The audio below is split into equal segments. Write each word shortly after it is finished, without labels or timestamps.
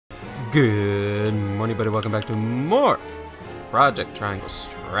Good morning, buddy. Welcome back to more Project Triangle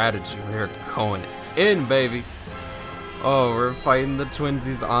Strategy. We're going in, baby. Oh, we're fighting the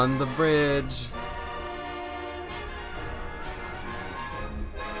twinsies on the bridge.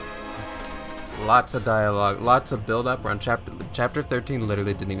 Lots of dialogue, lots of build-up. We're on chapter 13.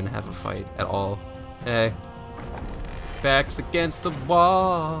 Literally didn't even have a fight at all. Hey, backs against the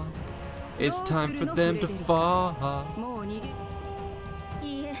wall. It's time for them to fall.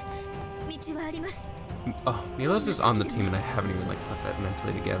 Oh, Milo's just on the team and I haven't even put that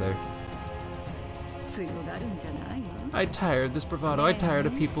mentally together. I tired of this bravado. I tired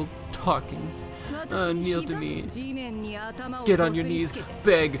of people talking. Kneel to me. Get on your knees.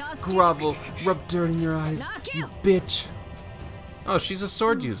 Beg. Grovel. Rub dirt in your eyes. You bitch. Oh, she's a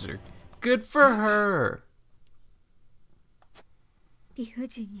sword user. Good for her.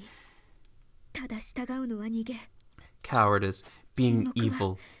 Cowardice. Being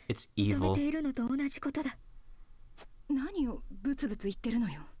evil. It's evil.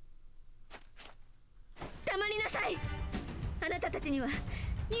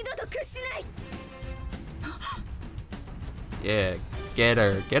 Yeah, get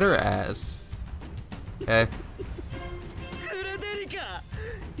her ass. Okay.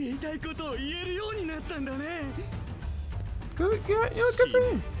 Good for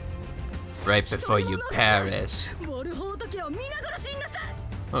you. Right before you perish.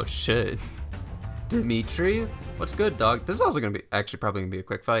 Oh shit. Dimitri? What's good, dog? This is also gonna be probably gonna be a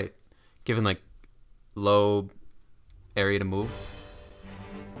quick fight. Given low area to move.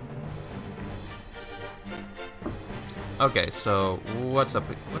 Okay, so what's up?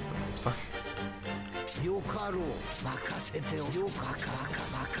 What the fuck?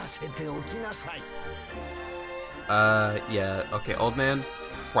 Yeah, okay, old man,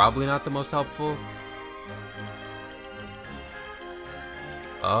 probably not the most helpful.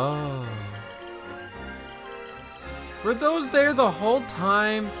 Oh. Were those there the whole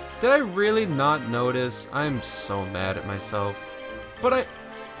time? Did I really not notice? I'm so mad at myself. But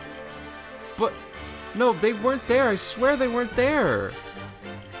no, they weren't there. I swear they weren't there.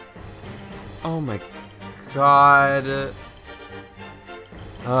 Oh my god.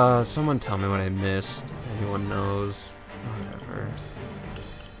 Someone tell me what I missed. Anyone knows? Whatever.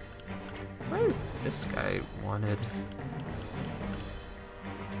 Why is this guy wanted?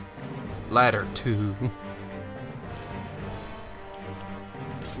 Ladder 2.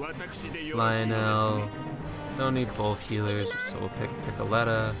 Lionel. Don't need both healers, so we'll pick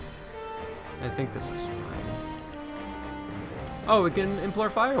Picoletta. I think this is fine. Oh, we can implore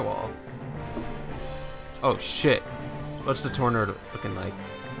Firewall. Oh shit. What's the Tornado looking like?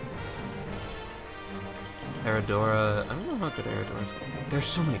 Aradora. I don't know how good Aradora's. There's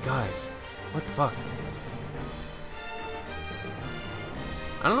so many guys. What the fuck?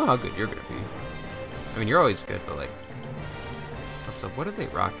 I don't know how good you're gonna be. I mean, you're always good, but also, what are they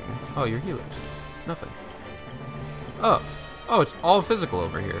rocking? Oh, you're healers. Nothing. Oh. Oh, it's all physical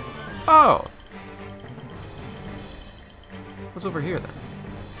over here. Oh! What's over here, then?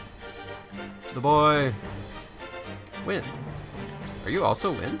 The boy. Wind. Are you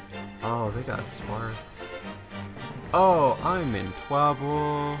also wind? Oh, they got spark. Oh, I'm in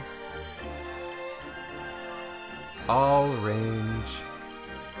trouble. All range.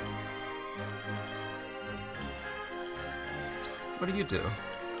 What do you do?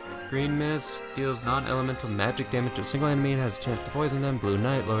 Green Mist deals non-elemental magic damage to a single enemy and has a chance to poison them. Blue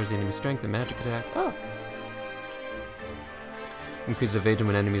Knight lowers the enemy's strength and magic attack. Oh! Increase evasion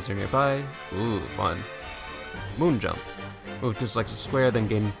when enemies are nearby. Ooh, fun. Moon Jump. Move to select a square, then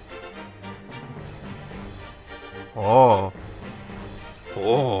gain... Oh!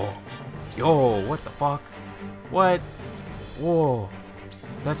 Oh! Yo, what the fuck? What? Whoa!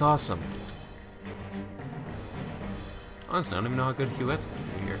 That's awesome. Honestly, I don't even know how good Huette's gonna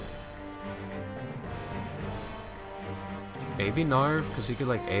do here. Maybe Narv, because he could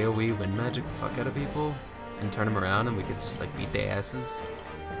AoE wind magic the fuck out of people and turn them around and we could just beat their asses.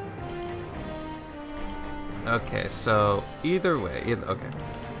 Okay, so either way, okay.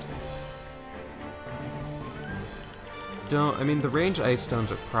 I mean, the range ice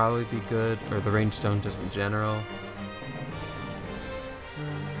stones would probably be good, or the range stone just in general.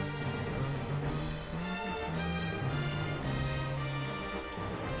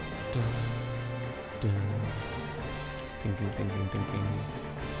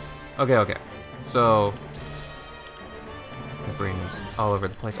 Okay. So my brain is all over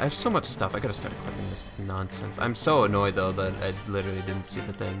the place. I have so much stuff. I gotta start equipping this nonsense. I'm so annoyed though that I literally didn't see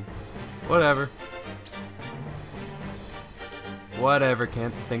the thing. Whatever. Whatever.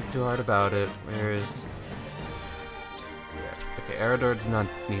 Can't think too hard about it. Where is? Yeah. Okay, Aerodor does not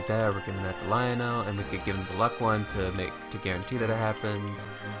need that. We're giving that to Lionel, and we could give him the luck one to guarantee that it happens.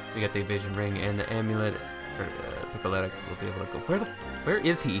 We got the evasion ring and the amulet for Picoletic. We'll be able to go. Where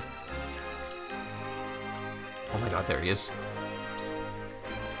is he? Oh my god, there he is.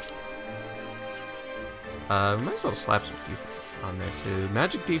 We might as well slap some defense on there too.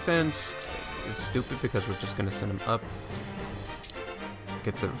 Magic defense is stupid because we're just gonna send him up.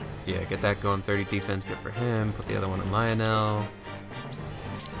 Get that going. 30 defense, good for him. Put the other one on Lionel.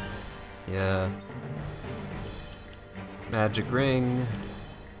 Yeah. Magic ring.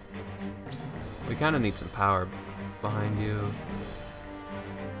 We kind of need some power behind you.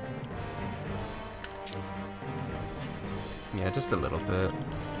 Yeah, just a little bit.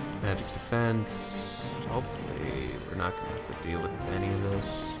 Magic defense. Hopefully, we're not gonna have to deal with any of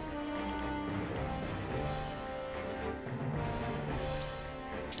this.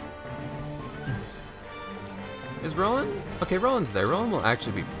 Is Roland? Okay, Roland's there. Roland will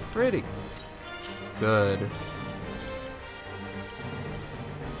actually be pretty good.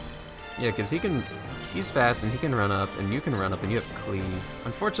 Yeah, because he's fast and he can run up and you can run up and you have cleave.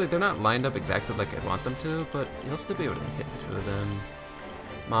 Unfortunately, they're not lined up exactly like I'd want them to, but he'll still be able to hit two of them.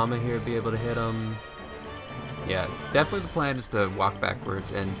 Mama here will be able to hit them. Yeah, definitely the plan is to walk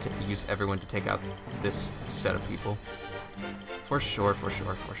backwards and to use everyone to take out this set of people. For sure, for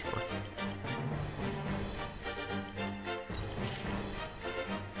sure, for sure.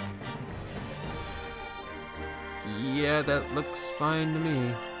 Yeah, that looks fine to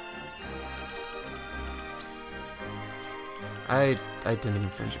me. I didn't even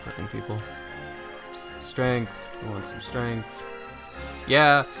finish equipping people. Strength, I want some strength.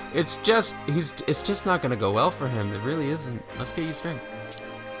 Yeah, it's just not gonna go well for him. It really isn't. Let's get you strength.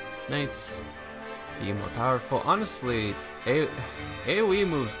 Nice. Get you more powerful. Honestly, AoE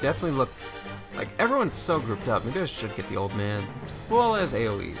moves definitely look like everyone's so grouped up. Maybe I should get the old man. Who all has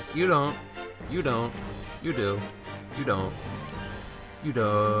AoEs? You don't. You don't. You do. You don't. You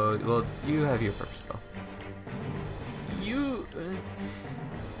don't. Well, you have your purpose though. You.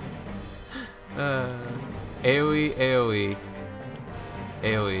 AoE, AoE,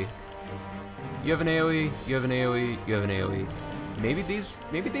 AoE. You have an AoE. You have an AoE. You have an AoE. Maybe these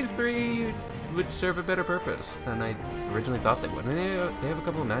three would serve a better purpose than I originally thought they would. I mean, they have a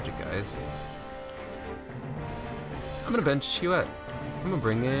couple of magic guys. I'm gonna bench Huette. I'm gonna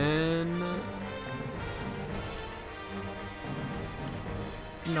bring in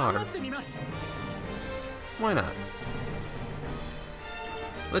Nard. Why not?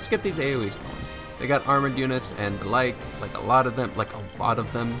 Let's get these AoEs going. They got armored units and like a lot of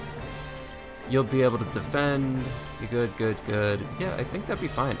them. You'll be able to defend. Be good, good, good. Yeah, I think that'd be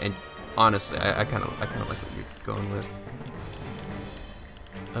fine. And honestly, I kind of like what you're going with.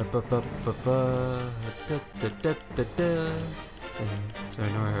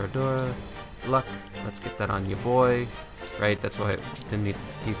 Sayonara, luck. Let's get that on your boy. Right, that's why I didn't need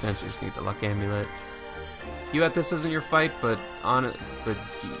defense. We just need the luck amulet. You at this isn't your fight, but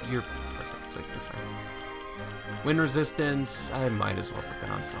you're perfect. Like, you're fine. Wind resistance. I might as well put that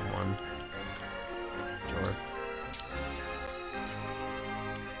on someone. Sure.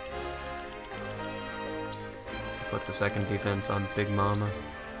 Put the second defense on Big Mama.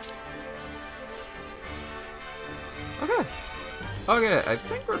 Okay. Okay, I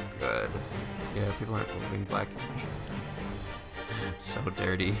think we're good. Yeah, people aren't moving black. So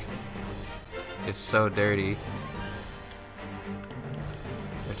dirty. It's so dirty.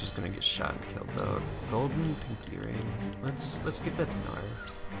 They're just gonna get shot and killed though. Golden pinky ring. Let's get that to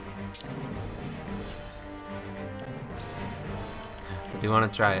Narv. I do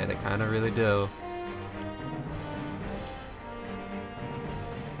want to try it. I kind of really do.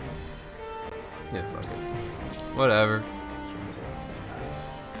 Yeah, fuck it. Whatever.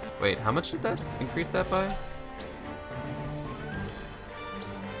 Wait, how much did that increase that by?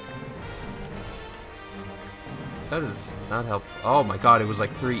 That is not helpful. Oh my god, it was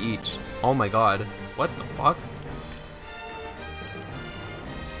like 3 each. Oh my god. What the fuck?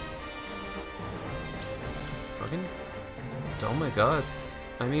 Fucking... Oh my god.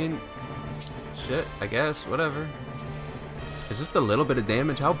 I mean... Shit, I guess. Whatever. It's just a little bit of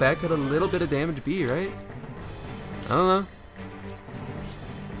damage. How bad could a little bit of damage be, right? I don't know.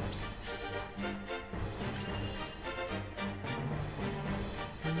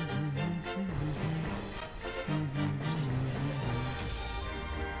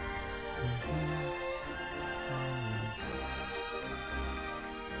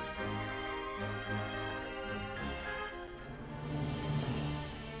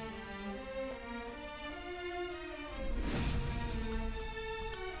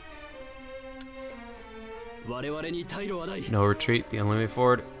 No retreat, the only way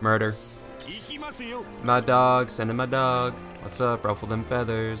forward. Murder. My dog, send in my dog. What's up? Ruffle them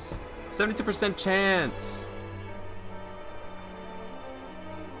feathers. 72% chance.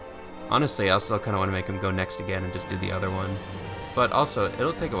 Honestly, I also kind of want to make him go next again and just do the other one. But also,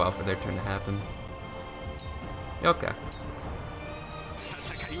 it'll take a while for their turn to happen. Okay.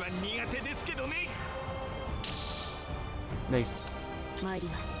 Nice.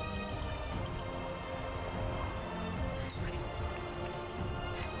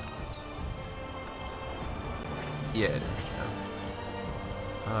 Yeah, I don't think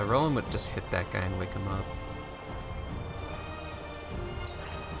so. Roland would just hit that guy and wake him up.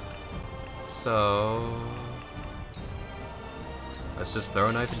 So let's just throw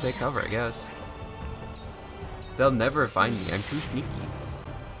a knife and take cover, I guess. They'll never find me. I'm too sneaky.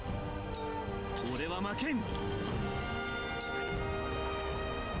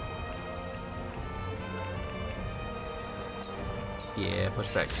 Yeah, push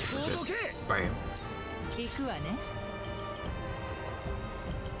back super good. Bam. You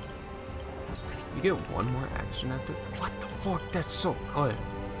get one more action after. What the fuck? That's so good.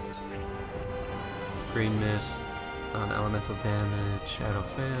 Green mist, non-elemental damage, shadow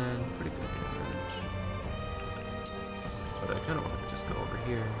fan, pretty good damage. But I kind of want to just go over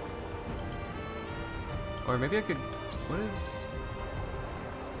here. Or maybe I could. What is?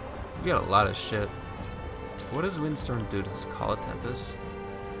 We got a lot of shit. What does Windstorm do? Does it call a Tempest?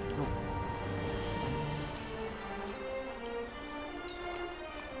 Oh.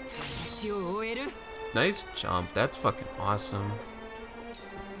 Nice jump. That's fucking awesome.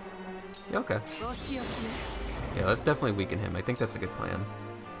 Yeah, okay. Yeah, let's definitely weaken him. I think that's a good plan.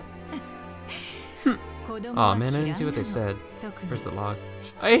 Aw, man, I didn't see what they said. Where's the log?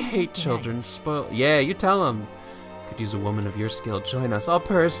 I hate children. Spoil. Yeah, you tell them. Could use a woman of your skill. Join us. I'll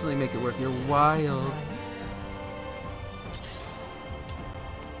personally make it work. You're wild.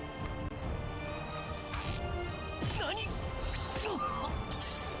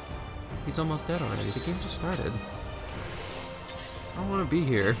 He's almost dead already. The game just started. I don't want to be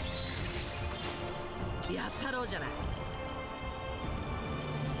here.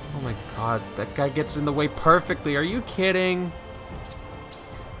 Oh my god, that guy gets in the way perfectly. Are you kidding?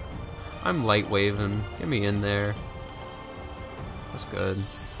 I'm light waving. Get me in there. That's good.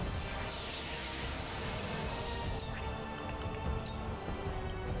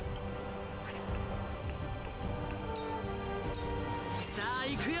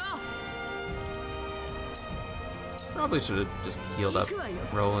 Probably should have just healed up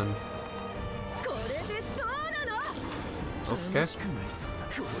Roland. Okay.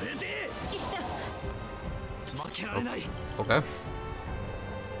 Oh, okay.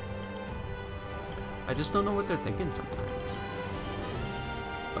 I just don't know what they're thinking sometimes.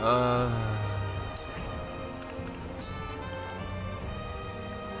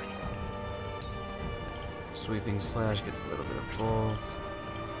 Sweeping slash gets a little bit of both.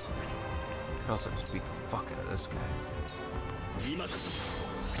 Could also just beat the fuck out of this guy.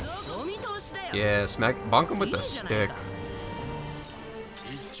 Yeah, smack, bonk him with the stick.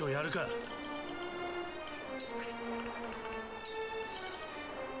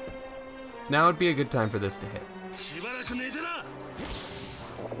 Now would be a good time for this to hit.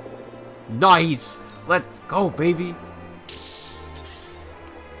 Nice! Let's go, baby!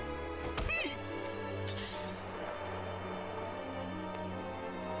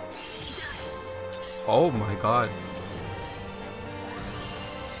 Oh my god.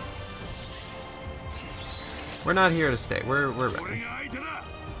 We're not here to stay. We're ready.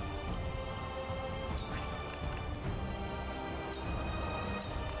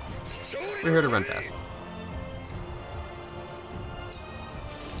 We're here to run fast.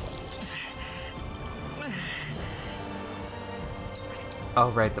 Oh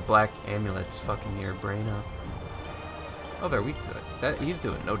right, the black amulet's fucking your brain up. Oh, they're weak to it. He's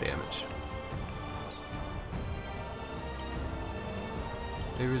doing no damage.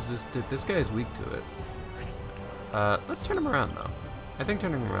 They resisted. This guy is weak to it. Let's turn him around though. I think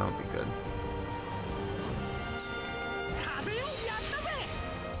turning him around would be good.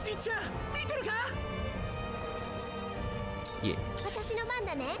 Yeah.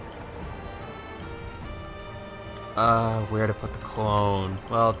 Where to put the clone?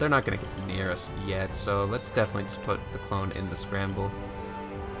 Well, they're not gonna get near us yet, so let's definitely just put the clone in the scramble.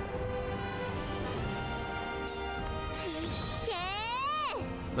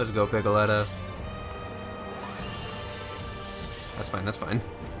 Let's go, Piccoletta. That's fine, that's fine.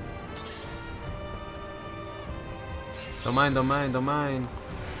 Don't mind, don't mind, don't mind.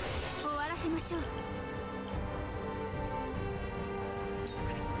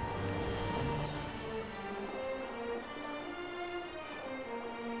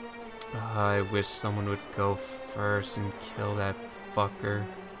 I wish someone would go first and kill that fucker.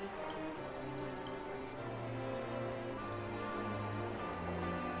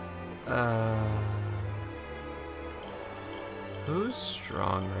 Who's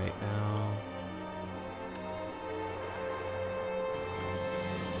strong right now?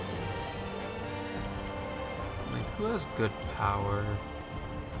 Like, who has good power?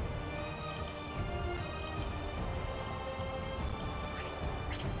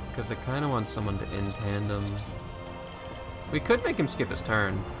 Because I kind of want someone to in tandem. We could make him skip his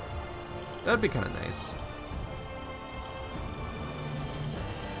turn. That'd be kind of nice.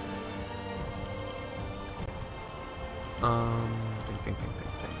 Think.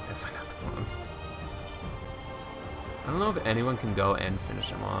 Definitely not the clone. I don't know if anyone can go and finish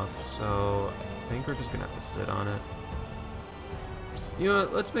him off, so I think we're just gonna have to sit on it. You know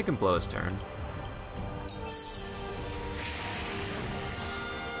what? Let's make him blow his turn.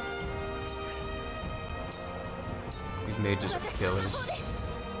 These mages are killers.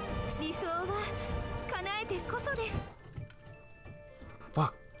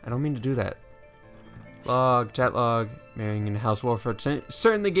 Fuck, I don't mean to do that. Log, chat log, marrying in house warfare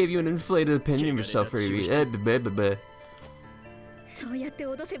certainly gave you an inflated opinion of yourself for your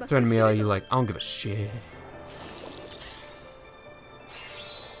threaten me all you like, I don't give a shit.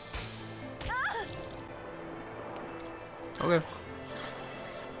 Okay.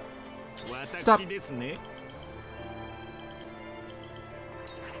 Stop.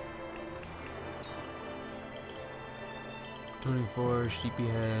 24, sheepy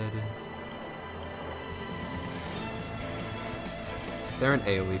head. They're in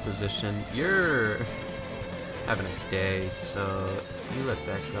AoE position. You're having a day, so you let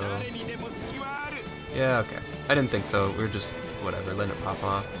that go. Yeah, okay. I didn't think so. We were just, whatever, letting it pop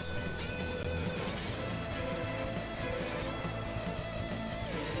off.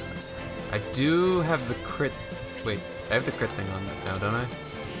 I do have the crit. Wait, I have the crit thing on now, don't I?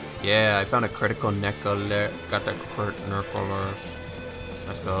 Yeah, I found a critical necklace. Got that crit necklace.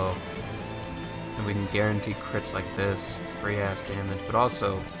 Let's go. And we can guarantee crits like this, free ass damage, but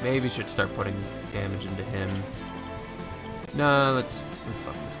also maybe should start putting damage into him. Nah, let's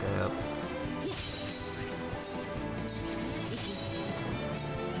fuck this guy up.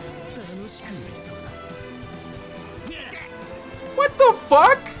 What the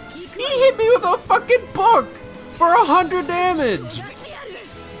fuck? He hit me with a fucking book for 100 damage.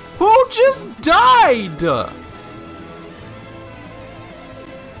 Who just died?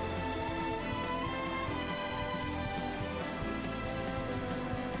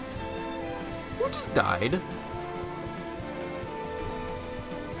 Who just died?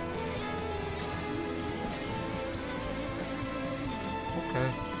 Okay.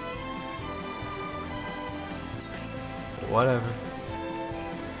 Whatever.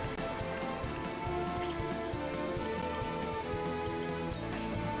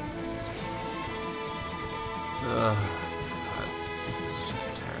 God, these positions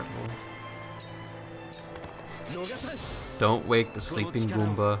are terrible. Don't wake the sleeping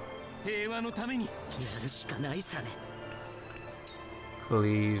Goomba.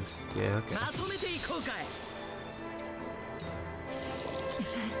 Cleave. Yeah, okay.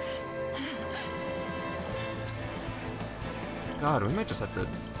 God, we might just have to...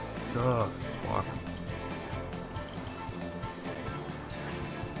 Duh, fuck.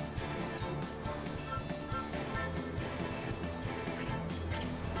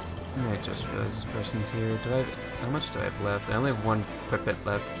 I just realized this person's here. Do I... How much do I have left? I only have one equip it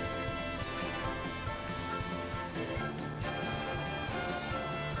left.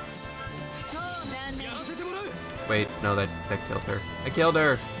 Wait, no, that killed her. I killed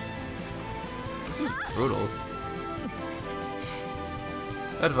her! This is brutal.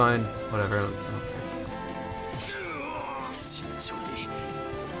 That's fine. Whatever, I don't care.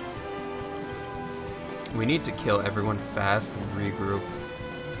 We need to kill everyone fast and regroup.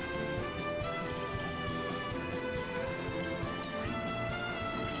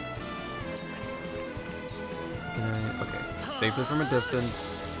 Okay, safely from a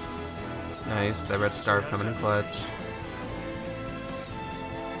distance. Nice, that red scarf coming in clutch.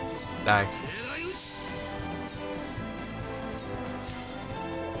 Die.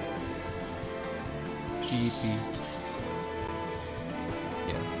 Cheapy.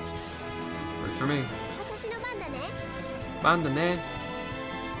 Yeah. Works for me. Bandane.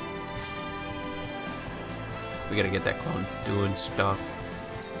 We gotta get that clone doing stuff.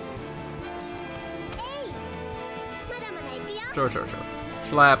 Sure.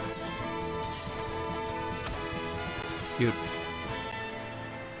 Slap. Cute.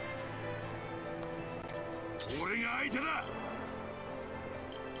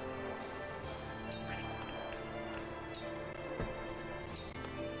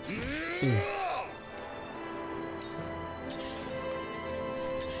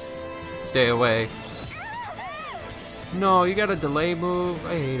 Stay away. No, you got a delay move?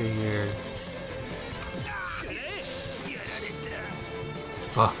 I hate it here.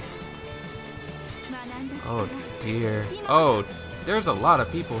 Fuck. Oh dear. Oh, there's a lot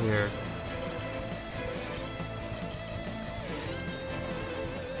of people here.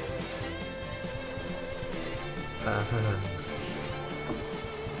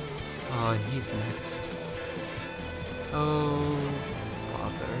 Oh, and he's next. Oh,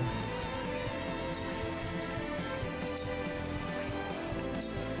 bother.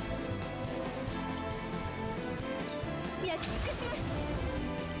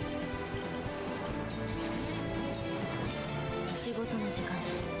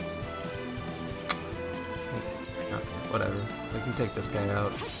 Okay, whatever. We can take this guy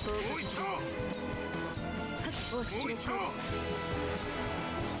out.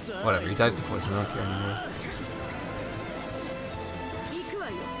 Whatever, he dies to poison, I don't care anymore.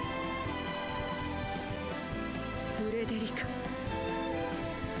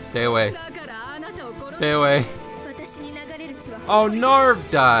 Stay away. Stay away. Oh, Narv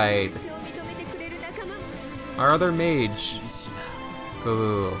died! Our other mage.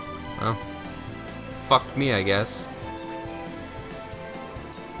 Cool. Well, fuck me, I guess.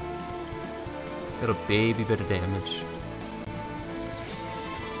 Little baby bit of damage.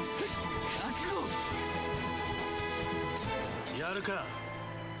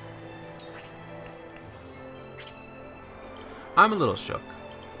 I'm a little shook.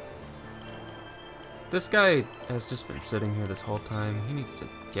 This guy has just been sitting here this whole time. He needs to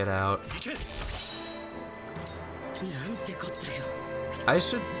get out. I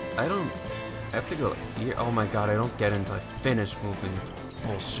have to go here. Oh my god, I don't get until I finish moving.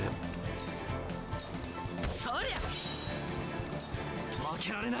 Bullshit.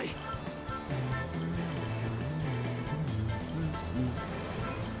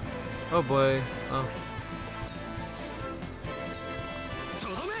 Oh boy. Oh.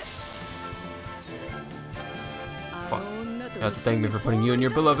 Fuck. You have to thank me for putting you and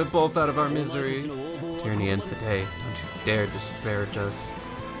your beloved both out of our misery. Tyranny ends today. Don't you dare disparage us.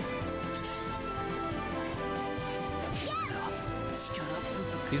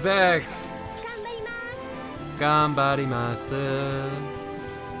 He's back! Ganbarimasu.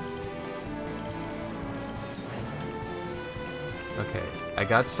 Okay, I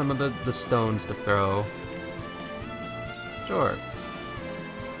got some of the stones to throw. Sure.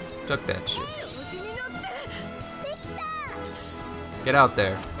 Chuck that shit. Get out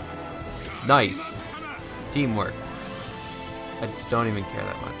there. Nice. Teamwork. I don't even care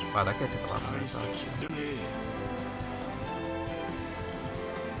that much. Wow, that guy took a lot of damage.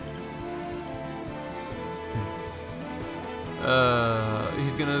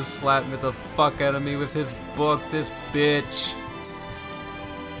 He's gonna slap me the fuck out of me with his book, this bitch.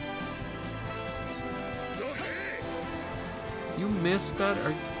 You missed that? Are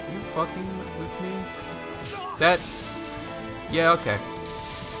you fucking with me? That... Yeah, okay.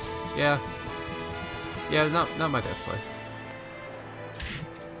 Yeah. Yeah, not my best play.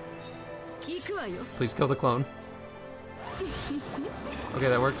 Please kill the clone. Okay,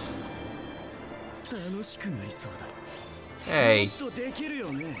 that works. Hey.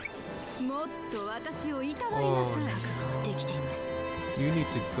 Oh, no. You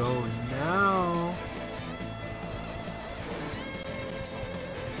need to go now.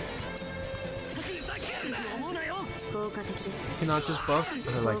 You cannot just buff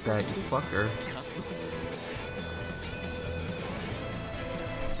her like that, you fucker.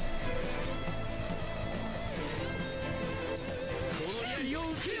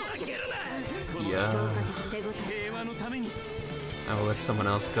 Yeah. I will let someone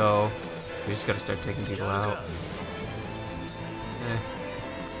else go. We just gotta start taking people out.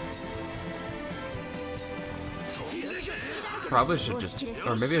 Probably should just,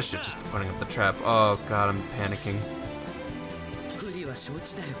 or maybe I should just be putting up the trap. Oh god, I'm panicking.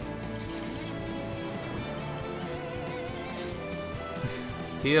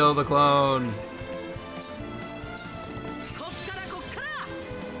 Heal the clone.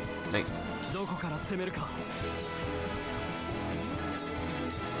 Nice.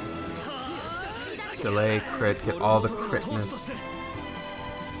 Delay, crit, get all the critness.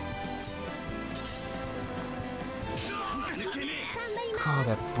 Oh,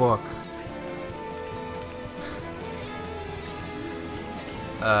 that book.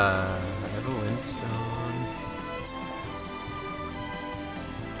 I have a windstone.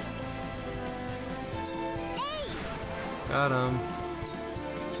 Got him.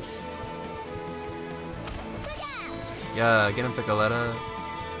 Yeah, get him, Piccoletta.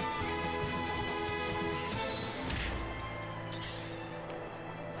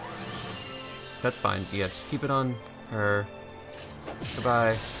 That's fine. Yeah, just keep it on her.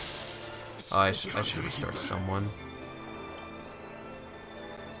 Goodbye. Oh, I should restore someone.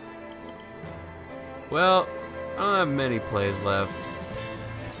 Well, I don't have many plays left.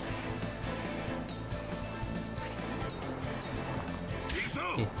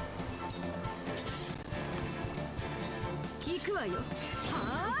 Yeah.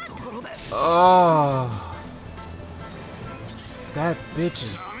 Oh, that bitch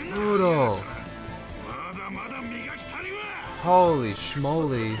is brutal. Holy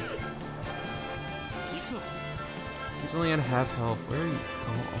schmoly. He's only at half health. Where are you going?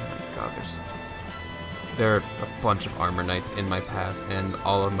 Oh my god, there are a bunch of armor knights in my path, and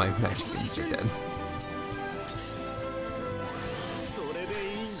all of my magic units are dead.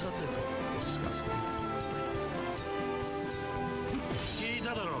 Disgusting.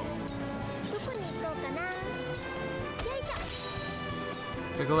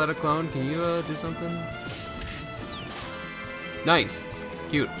 Piccoletta clone, can you do something? Nice,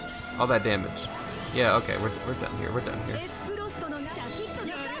 cute, all that damage. Yeah, okay, we're done here. We're done here.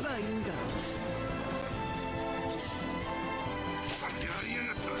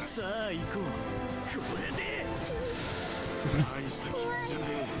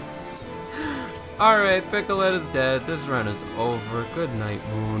 Alright, Piccoletta's dead. This run is over. Good night,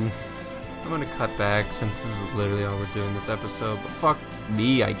 Moon. I'm gonna cut back since this is literally all we're doing this episode. But fuck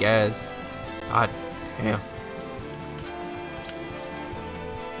me, I guess. God damn.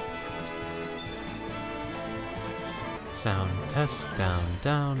 Sound test. Down,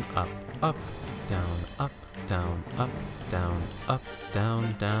 down, up, up, down, up, down, up, down, up,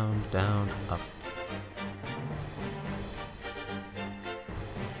 down, down, down, up.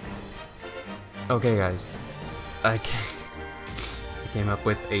 Okay, guys. I came up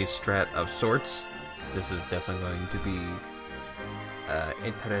with a strat of sorts. This is definitely going to be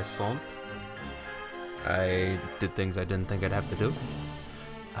interessant. I did things I didn't think I'd have to do.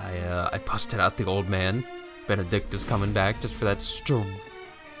 I busted out the old man. Benedict is coming back just for that strong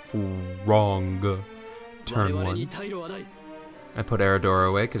turn one. I put Eridor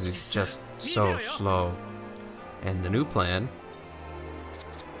away because he's just so slow. And the new plan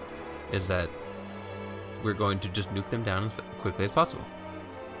is that we're going to just nuke them down as quickly as possible.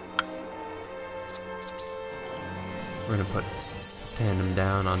 We're going to put Tandem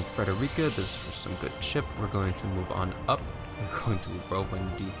down on Frederica. This is for some good chip. We're going to move on up. We're going to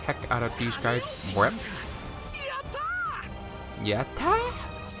whirlwind the heck out of these guys. Yep. Yatta!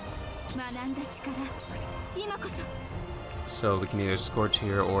 So we can either Scorch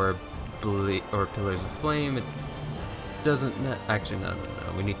here or Pillars of Flame. It doesn't actually no.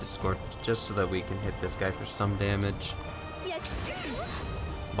 We need to Scorch just so that we can hit this guy for some damage.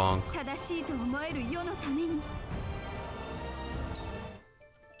 Bonk.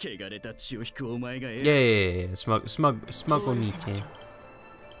 Yeah. Smug Onichi.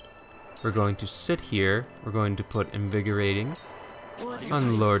 We're going to sit here. We're going to put Invigorating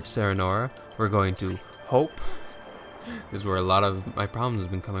on Lord Serenora. We're going to hope. This is where a lot of my problems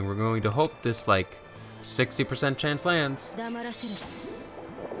have been coming. We're going to hope this like 60% chance lands.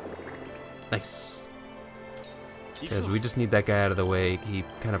 Nice. Because we just need that guy out of the way. He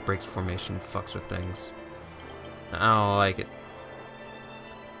kind of breaks formation, fucks with things. I don't like it.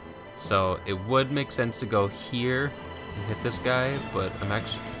 So it would make sense to go here and hit this guy, but I'm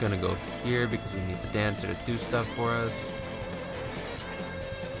actually gonna go here because we need the dancer to do stuff for us.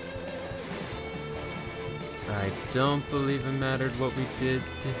 I don't believe it mattered what we did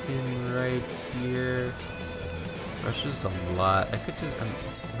to him right here. Rush is a lot. I could just,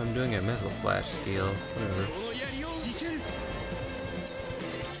 if I'm doing it, I might as well flash steal. Whatever.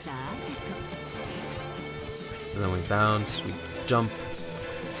 So then we bounce, we jump.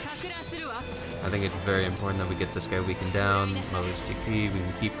 I think it's very important that we get this guy weakened down, lower his TP, we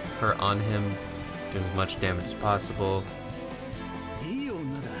can keep her on him, do as much damage as possible.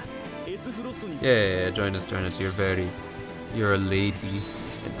 Yeah, join us, you're a lady,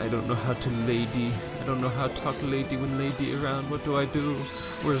 and I don't know how to lady, I don't know how to talk lady when lady around, what do I do?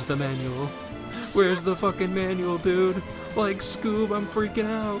 Where's the manual? Where's the fucking manual, dude? Like Scoob, I'm freaking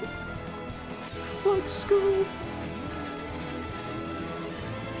out. Like Scoob.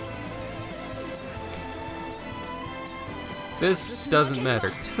 This doesn't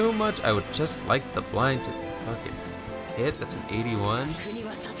matter too much. I would just like the blind to fucking hit. That's an 81. Thank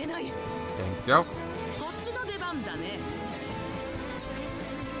you.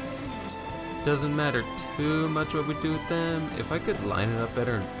 Doesn't matter too much what we do with them. If I could line it up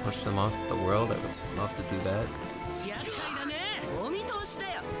better and push them off the world, I would love to do that.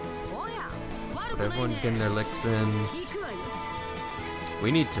 But everyone's getting their licks in.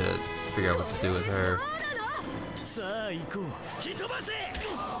 We need to figure out what to do with her.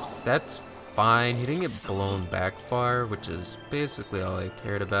 That's fine. He didn't get blown back far, which is basically all I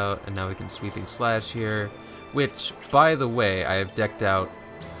cared about. And now we can sweeping slash here, which, by the way, I have decked out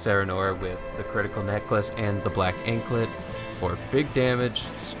Serenora with the critical necklace and the black anklet for big damage,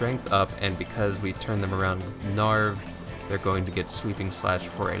 strength up, and because we turn them around with Narv, they're going to get sweeping slash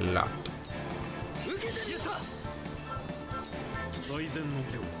for a lot.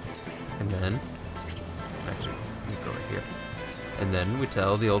 And then, actually, let me go right here. And then we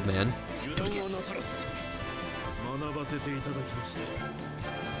tell the old man, do it again.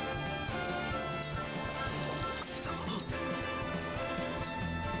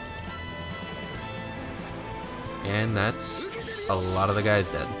 And that's a lot of the guys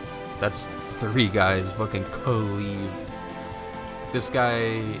dead. That's 3 guys fucking cleave. This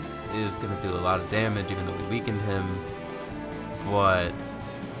guy is gonna do a lot of damage even though we weakened him, but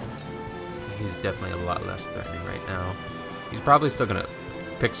he's definitely a lot less threatening right now. He's probably still gonna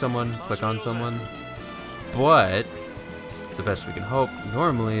pick someone, click on someone, but the best we can hope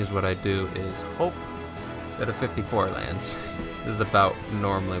normally is what I do is hope that a 54 lands. This is about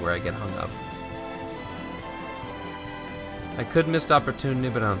normally where I get hung up. I could missed opportunity,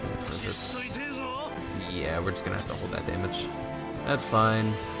 but I don't think it's worth it. Yeah, we're just gonna have to hold that damage. That's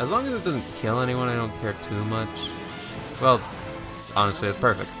fine. As long as it doesn't kill anyone, I don't care too much. Well, honestly, it's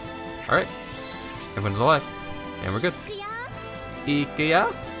perfect. Alright. Everyone's alive. And we're good. Ikeya?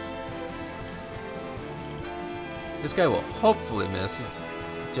 This guy will hopefully miss,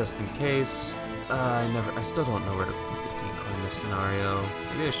 just in case. I still don't know where to put the decoy in this scenario.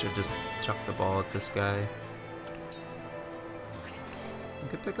 Maybe I should just chuck the ball at this guy. I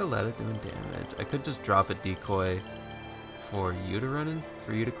could pick a ladder doing damage. I could just drop a decoy for you to run in,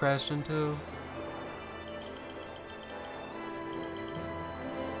 for you to crash into.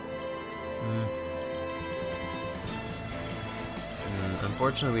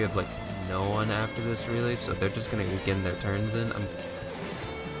 Unfortunately, we have like no one after this really, so they're just gonna begin their turns in.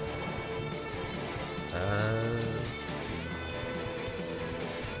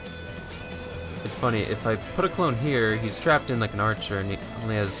 It's funny, if I put a clone here, he's trapped in like an archer and he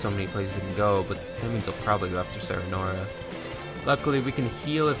only has so many places he can go, but that means he'll probably go after Serenora. Luckily, we can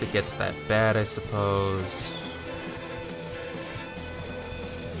heal if it gets that bad, I suppose.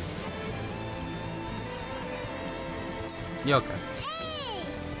 Yeah, okay.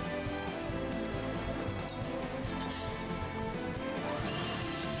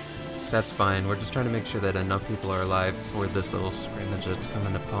 That's fine. We're just trying to make sure that enough people are alive for this little scrimmage that's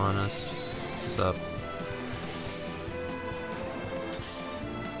coming upon us. What's up?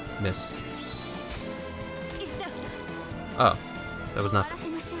 Miss. Oh, that was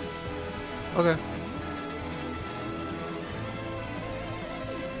nothing. Okay.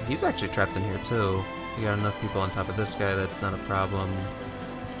 He's actually trapped in here too. We got enough people on top of this guy, that's not a problem.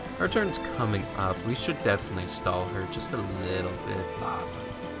 Our turn's coming up. We should definitely stall her just a little bit.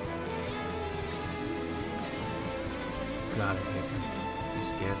 God, I hate her. He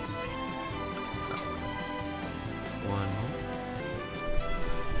scares me. Oh. One more.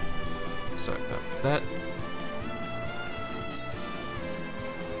 Sorry about that.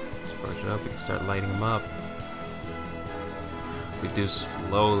 Let's push it up. We can start lighting him up. We do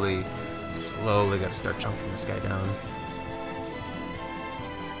slowly gotta start chunking this guy down.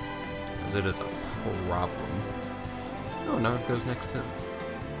 Because it is a problem. Oh, now it goes next to him.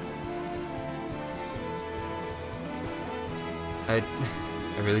 I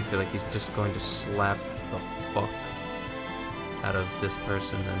really feel like he's just going to slap the fuck out of this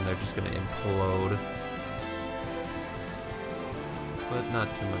person and they're just gonna implode. But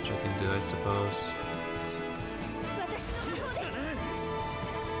not too much I can do, I suppose.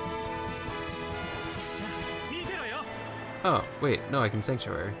 Oh, wait, no, I can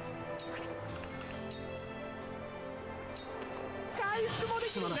Sanctuary.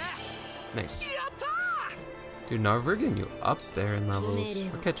 Nice. Dude, now we're getting you up there in levels.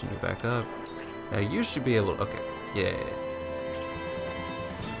 We're catching you back up. Now you should be able to, okay, yeah.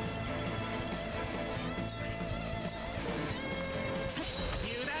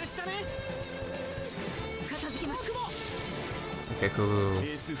 Okay, cool.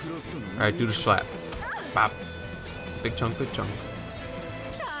 Alright, do the slap. Bop. Big chunk, big chunk.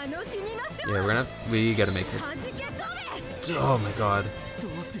 Yeah, we gotta make it. Oh my god.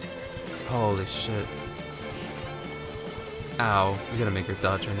 Holy shit. Ow. We gotta make her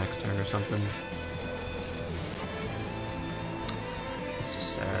dodge her next turn or something. It's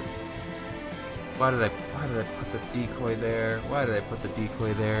just sad. Why did I put the decoy there? Why did I put the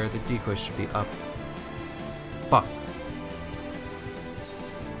decoy there? The decoy should be up. Fuck.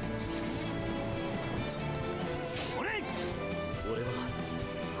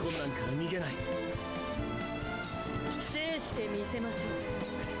 I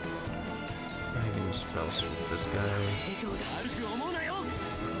can use fell swoop this guy.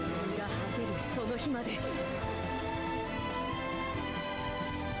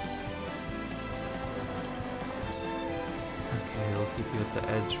 Okay, we'll keep you at the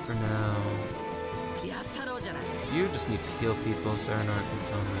edge for now. You just need to heal people. Serenar can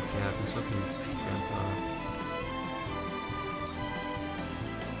fill in that gap, and so can Grandpa.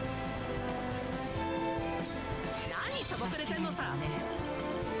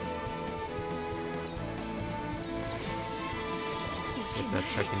 Get that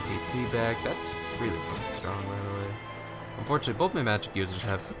check and TP back. That's really fucking strong, by the way. Unfortunately, both my magic users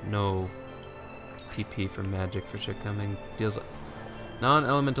have no TP for magic for shit coming. Deals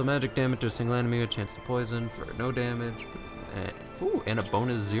non-elemental magic damage to a single enemy with a chance to poison for no damage. Ooh, and a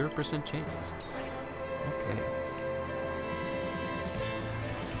bonus 0% chance. Okay.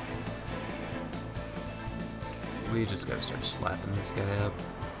 We just gotta start slapping this guy up.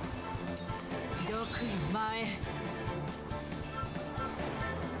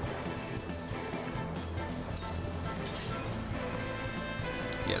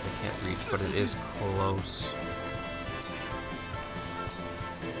 Yeah, they can't reach, but it is close.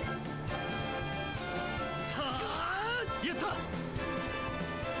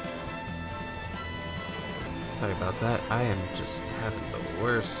 Sorry about that. I am just having the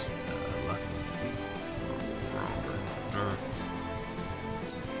worst luck with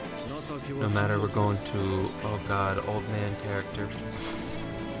the... No matter, we're going to, oh god, old man character. We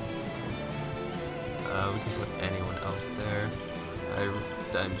can put anyone else there.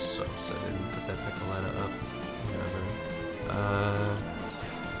 I'm so upset I didn't put that Piccoletta up. Whatever.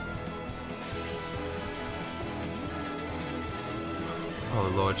 Oh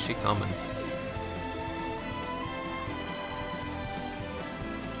lord, she coming.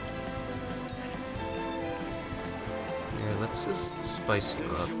 Here, let's just spice it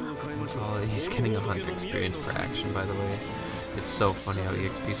up. Oh, he's getting 100 experience per action, by the way. It's so funny how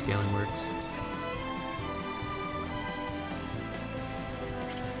EXP scaling works.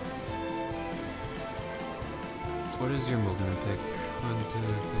 What is your movement pick? 1, 2, 3, 4,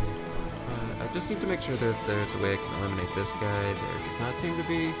 5. I just need to make sure that there's a way I can eliminate this guy. There does not seem to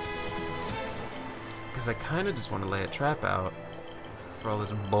be. Because I kind of just want to lay a trap out for all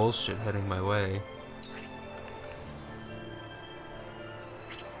this bullshit heading my way.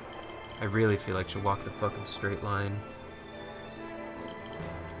 I really feel like I should walk the fucking straight line.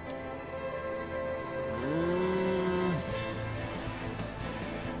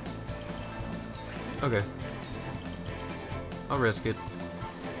 Okay. I'll risk it.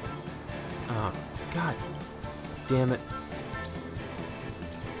 Oh, god damn it.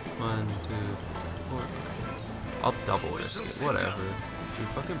 1, 2, 4. I'll double risk it. Whatever. Dude,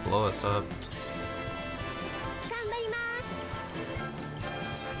 fucking blow us up.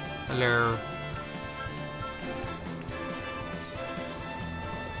 Hello.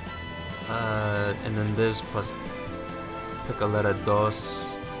 And then this plus Piccoletta dos.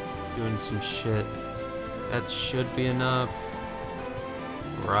 Doing some shit. That should be enough.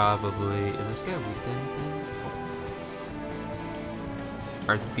 Probably. Is this guy weak to anything?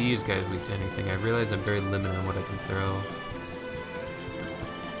 Are these guys weak to anything? I realize I'm very limited on what I can throw.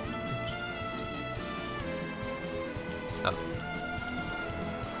 Oh.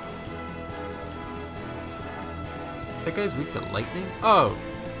 That guy's weak to lightning? Oh!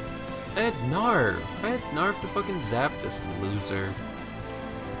 I had Narv! I had Narv to fucking zap this loser.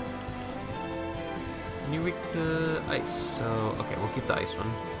 And you're weak to ice, so... Okay, we'll keep the ice one.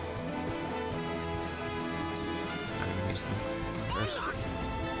 I'm gonna use them first.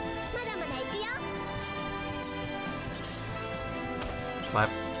 Slap,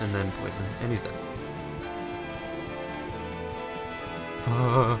 and then poison. And he's dead.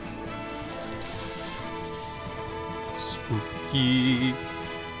 Spooky.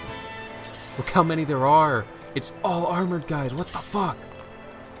 Look how many there are. It's all armored guys. What the fuck?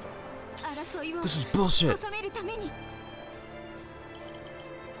 This is bullshit.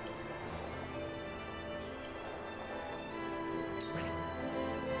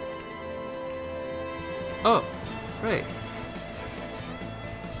 Oh, right.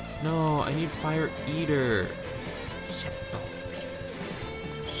 No, I need Fire Eater.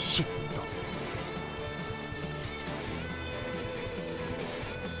 Shit.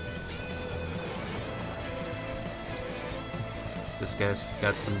 This guy's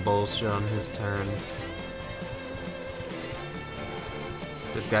got some bullshit on his turn.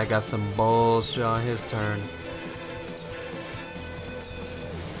 This guy got some bullshit on his turn.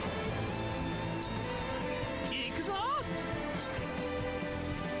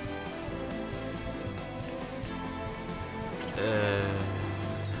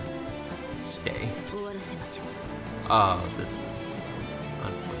 Oh, this is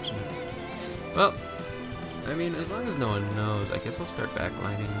unfortunate. Well, I mean, as long as no one knows, I guess I'll start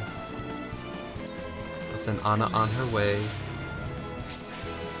backlining. I'll send Anna on her way.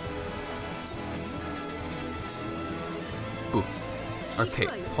 Boo. Okay,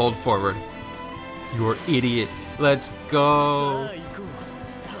 hold forward. You're idiot. Let's go.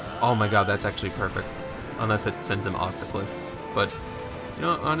 Oh my god, that's actually perfect. Unless it sends him off the cliff. But, you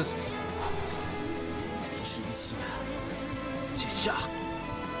know, honestly.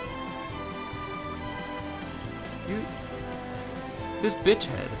 This bitch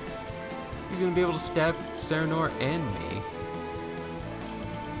head. He's gonna be able to stab Serenor and me.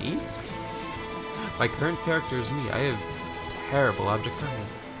 Me? My current character is me. I have terrible object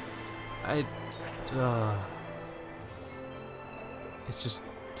permanence. It's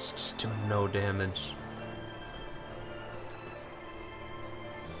just doing no damage.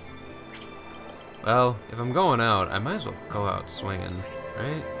 Well, if I'm going out, I might as well go out swinging,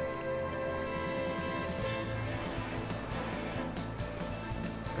 right?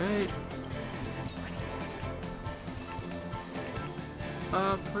 Right.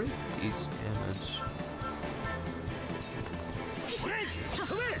 Pretty decent damage.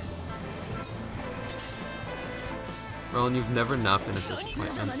 Roland, you've never not been a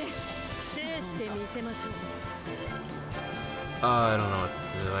disappointment. I don't know what to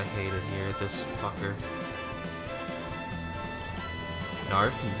do. I hate it here, this fucker.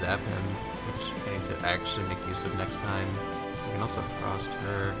 Narv can zap him, which I need to actually make use of next time. We can also frost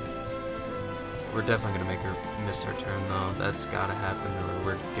her. We're definitely gonna make her miss her turn though. That's gotta happen or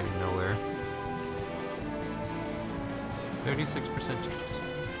we're getting nowhere. 36% chance.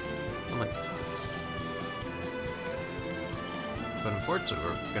 I like this. But unfortunately,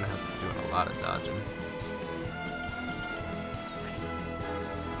 we're gonna have to be doing a lot of dodging.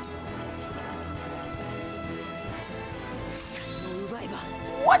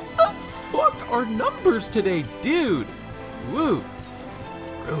 What the fuck are numbers today, dude? Woo!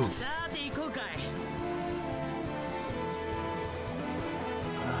 Rude. No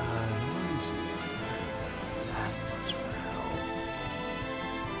one's that much for help.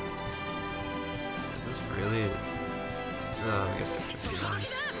 Is this really? I guess I should be done.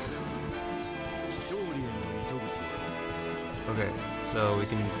 Okay, so we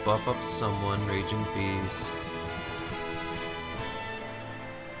can buff up someone, Raging Beast.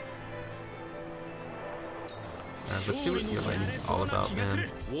 Let's see what your lane's all about, man.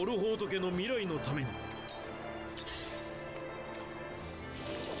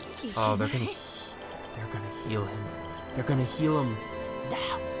 Oh, they're gonna heal him. They're gonna heal him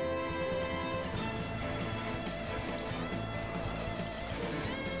now.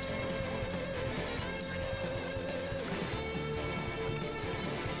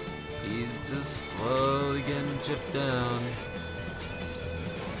 He's just slowly getting chipped down.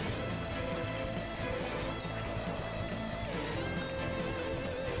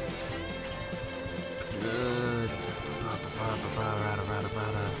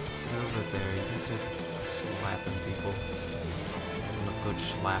 Over there, you can start slapping people. A good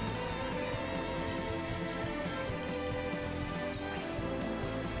slap.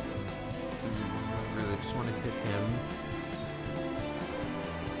 I really just want to hit him.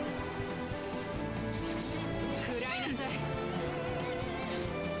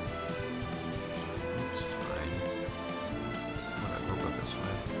 It's fine. Whatever, we'll go this way.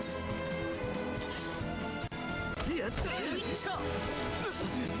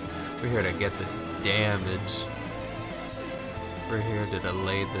 We're here to get this damage. We're here to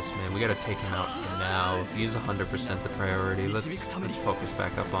delay this man. We gotta take him out now. He's 100% the priority. Let's focus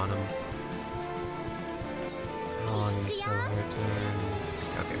back up on him. How long until her turn?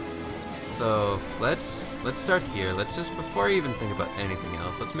 Okay. So let's start here. Let's just, before I even think about anything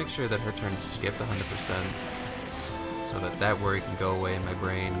else, let's make sure that her turn's skipped 100%, so that worry can go away in my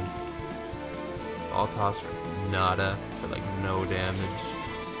brain. All toss for nada, for like no damage.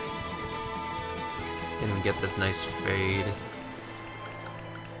 Can't even get this nice fade.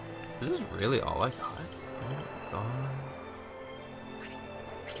 This is really all I got? Oh my god.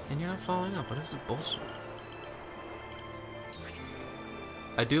 And you're not following up. What is this bullshit?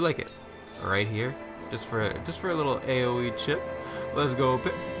 I do like it. Right here. Just for a little AoE chip. Let's go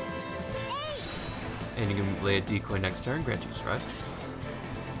bit. And you can lay a decoy next turn, grant you survive.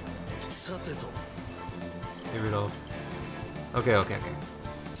 Hey Rudolph. Okay.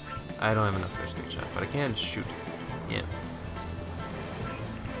 I don't have enough for a straight shot, but I can shoot. Yeah.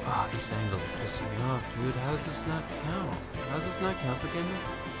 Oh, these angles are pissing me off, dude. How does this not count? How does this not count for getting a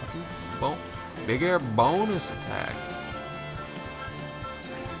fucking big air bonus attack?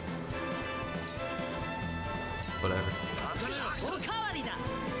 whatever.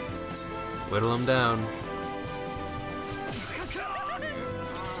 Whittle him down.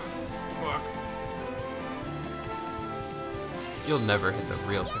 Fuck. You'll never hit the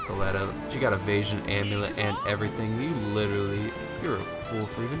real Piccoletta. She got evasion, amulet, and everything. You're a fool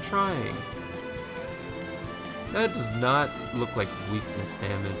for even trying. That does not look like weakness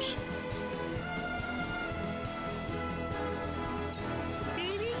damage.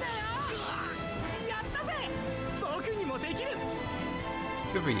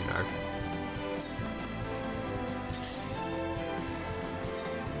 Good for you, Narf.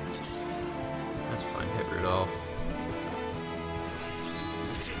 That's fine, hit Rudolph.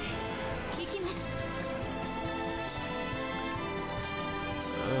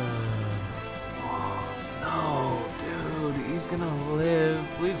 No, dude, he's gonna live.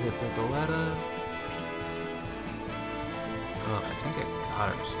 Please hit Piccoletta. Oh, I think I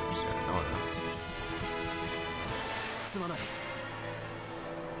got her steps here. Oh no.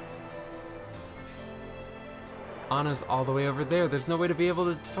 Anna's all the way over there. There's no way to be able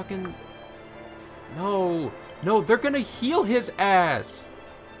to fucking... No, they're gonna heal his ass.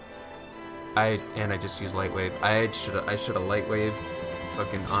 I just used light wave. I should have light waved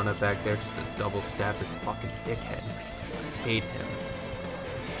fucking Anna back there just to double stab this fucking dickhead. I hate him.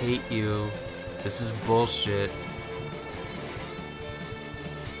 Hate you. This is bullshit.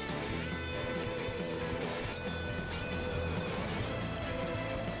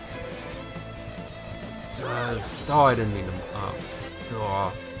 Oh, I didn't mean to. Oh,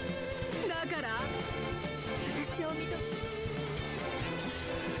 duh.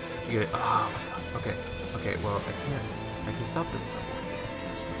 Oh my god. Okay. Well, I can stop the double, I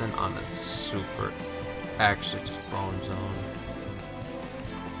guess. But then Anna's super. Actually, just bone zone.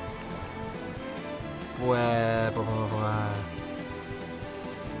 Blah, blah, blah, blah.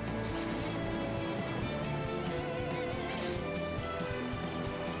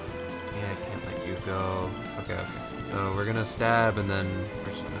 Yeah, I can't let you go. Okay. So we're gonna stab and then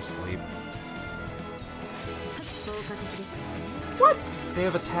we're just gonna sleep. What? They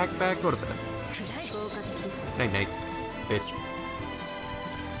have attack back? Go to bed. Night night, bitch.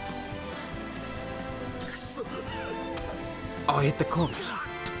 Oh, I hit the cloak.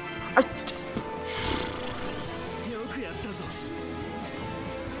 I'm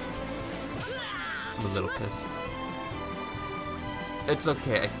a little pissed. It's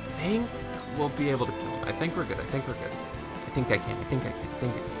okay. I think we'll be able to kill him. I think we're good. I think I can.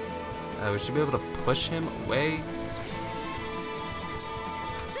 We should be able to push him away.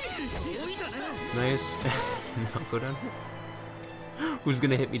 Nice. I'll go down here. Who's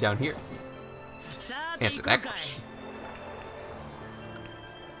gonna hit me down here? Answer that question.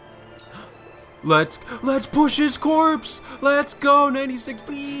 Let's push his corpse. Let's go, 96,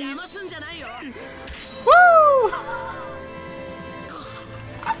 please. Woo!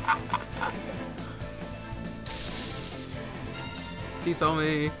 Peace on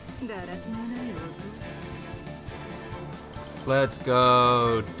me. Let's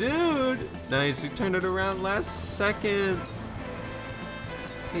go, dude. Nice, you turned it around last second.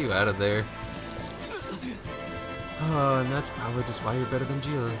 Get you out of there. Oh, and that's probably just why you're better than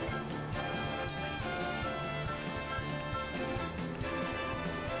Gila.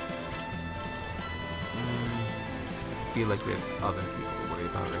 I feel like we have other people to worry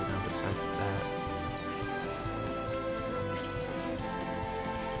about right now besides that.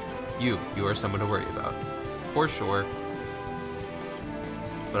 You are someone to worry about, for sure.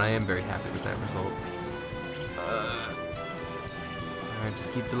 But I am very happy with that result. Alright,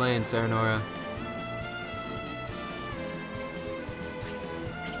 just keep delaying, Serenora.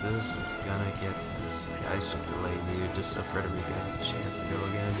 This is gonna get messy. I should delay you just so Frederica has a chance to go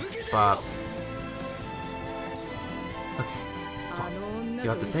again. Bop. Okay. Fuck. You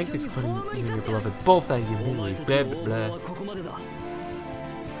have to thank me for putting you and your beloved both out of your misery. Blah blah blah.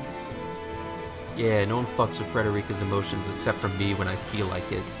 Yeah, no one fucks with Frederica's emotions except for me when I feel like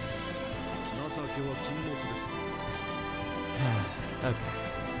it. Okay.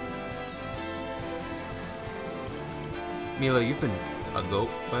 Mila, you've been a goat,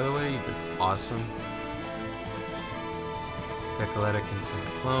 by the way. You've been awesome. Piccoletta can send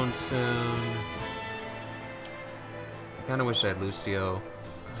a clone soon. I kind of wish I had Lucio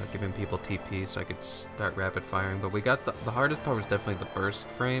giving people TP so I could start rapid firing, but we got the hardest part was definitely the burst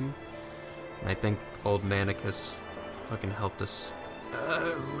frame. And I think old Manicus fucking helped us.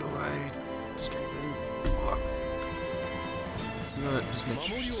 Who do I strengthen? Fuck. You know what? Just make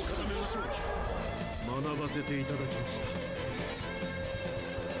sure she's...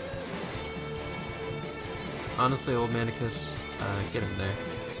 Honestly, old Manicus, get him there.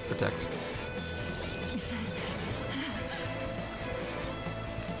 Protect.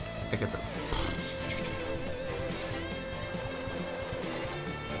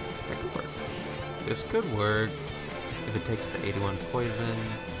 This could work. If it takes the 81 poison,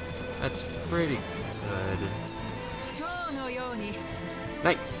 that's pretty good.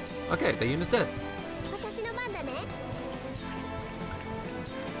 Nice! Okay, the unit's dead.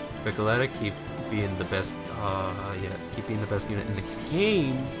 Piccoletta, keep being the best, keep being the best unit in the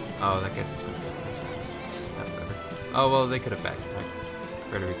game. Oh, that guy's just gonna go for the seconds. Oh, well, they could have back attacked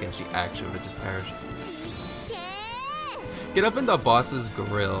Frederica and she actually would have just perished. Get up in the boss's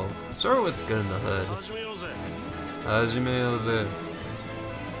grill. Show her what's good in the hood. Hajime.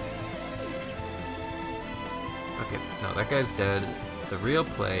 Okay, no, that guy's dead. The real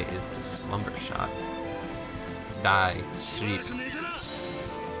play is to slumber shot. Die, sheep.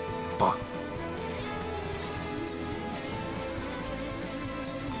 Fuck.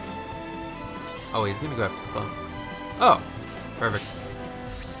 Oh, he's gonna go after the clone. Oh, perfect.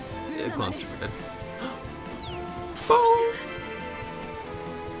 Yeah, the clone's super dead. Boom!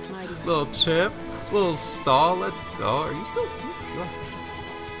 Little chip, little stall, let's go. Are you still asleep?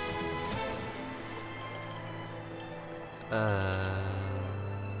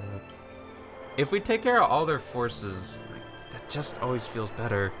 If we take care of all their forces, that just always feels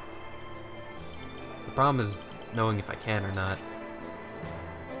better. The problem is knowing if I can or not.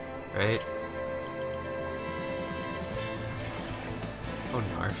 Right? Oh,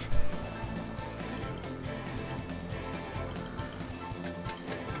 Narf.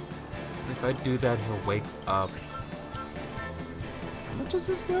 If I do that, he'll wake up. How much is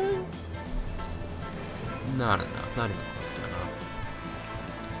this guy? Not enough. Not even close to enough.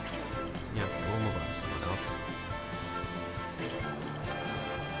 Yeah, okay, we'll move on to someone else.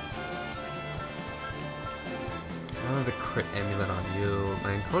 I don't have the crit amulet on you.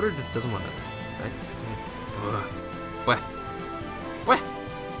 My encoder just doesn't want to. What? What?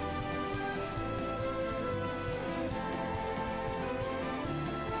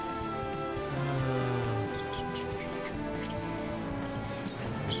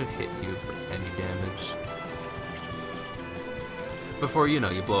 I should hit you for any damage. Before you know,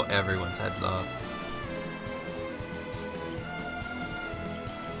 you blow everyone's heads off.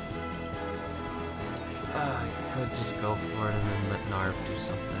 I could just go for it and then let Narv do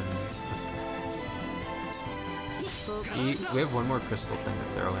something. Okay. We have one more crystal thing to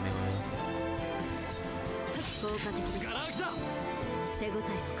throw anyway.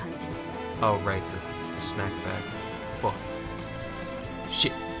 Oh, right, the smack back. Fuck.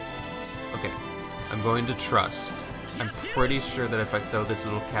 Shit. Okay, I'm going to trust. I'm pretty sure that if I throw this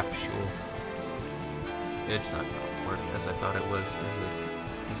little capsule, it's not gonna work as I thought it was, is it?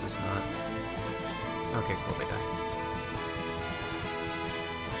 This is not. Okay, cool, they die.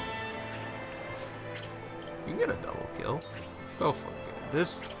 You can get a double kill. Go for it.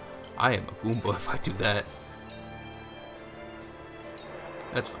 This, I am a Goomba if I do that.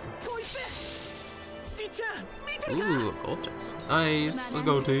 That's fine. Ooh, a gold chest. Nice. Let's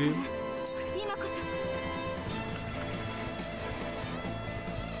go, team.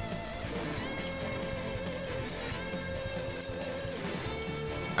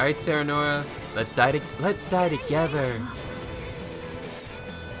 Alright, Serenora, let's die together.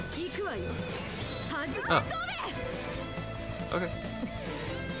 Oh. Okay.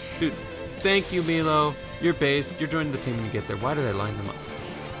 Dude, thank you, Milo. You're based. You're joining the team when you get there. Why did I line them up?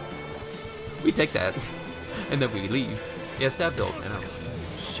 We take that. And then we leave. Yeah, stab the old man. Oh,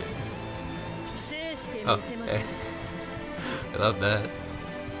 shit. Oh, okay. I love that.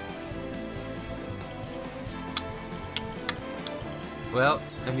 Well,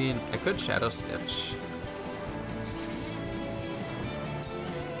 I mean, I could Shadow Stitch.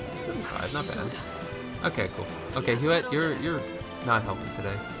 35, not bad. Okay, cool. Okay, Huette, you're not helping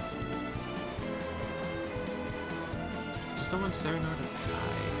today. Just don't want Serenor to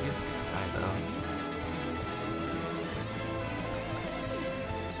die. He's gonna die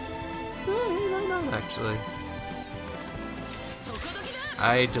though. No, actually.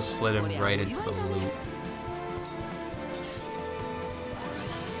 I just slid him right into the loop.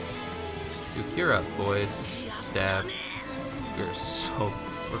 You're up, boys. Stab. You're so...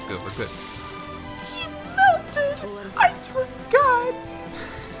 We're good, we're good. He melted! I forgot!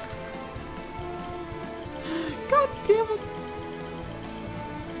 God damn it.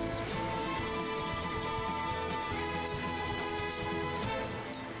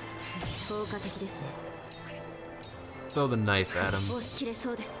 Throw the knife at him.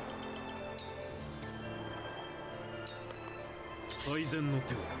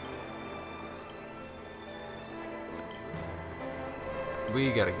 We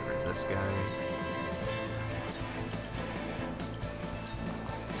gotta get rid of this guy.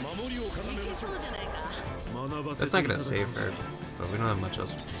 That's not gonna save her. but we don't have much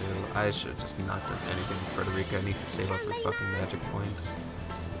else to do. I should have just not done anything with Frederica. I need to save up for fucking magic points.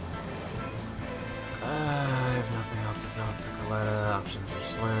 I have nothing else to fill with Piccoletta. Options are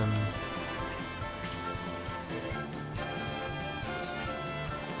slim.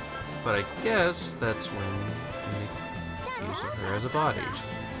 But I guess that's when we make use of her as a body. Or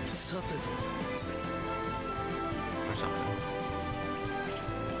something.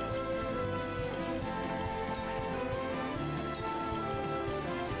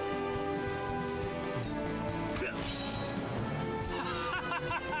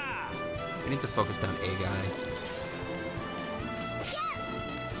 We need to focus down a guy.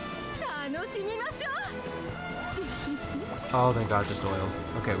 Oh, thank God, just oil.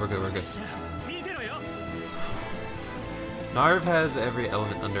 Okay, we're good, we're good. Narv has every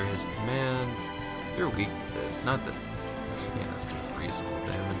element under his command. You're weak to this. Not that... Yeah, that's just reasonable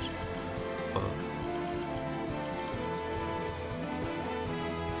damage. But...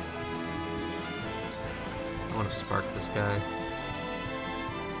 I want to spark this guy.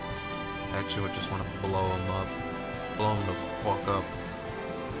 I actually would just want to blow him up. Blow him the fuck up.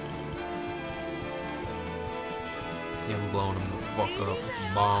 Yeah, I'm blowing him the fuck up.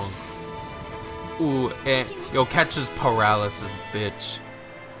 Bong. Ooh, and yo, catch his paralysis, bitch.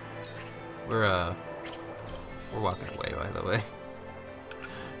 We're walking away, by the way.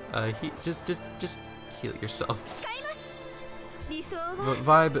 Just heal yourself.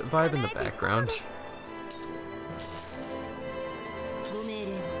 Vibe in the background.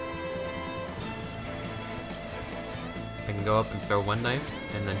 I can go up and throw one knife,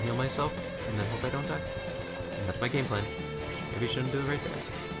 and then heal myself, and then hope I don't die. And that's my game plan. Maybe I shouldn't do it right there.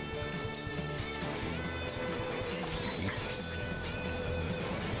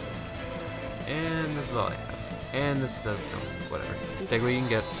 And this is all I have. And this does no, whatever. Take what you can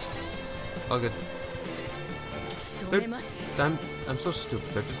get. All good. I'm so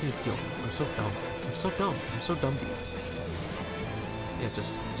stupid. They're just gonna heal me. I'm so dumb. I'm so dumb. I'm so dumb. Yeah,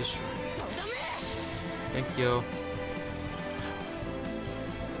 just shoot. Thank you.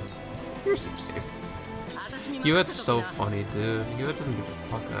 Here seems safe. Yuet's so funny, dude. Yuet doesn't give a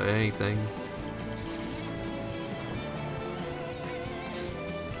fuck about anything.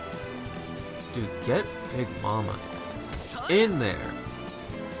 Dude, get Big Mama in there.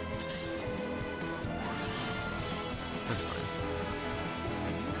 That's fine.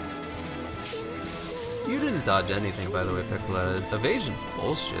 You didn't dodge anything, by the way, Piccoletta. Evasion's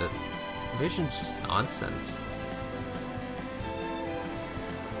bullshit. Evasion's just nonsense.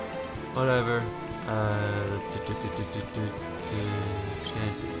 Whatever.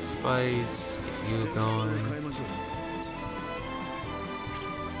 Chanting Spice. Get you going.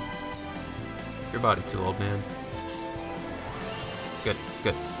 Your body too old, man. Good,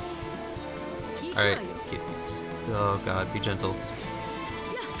 good. Alright, oh god, be gentle.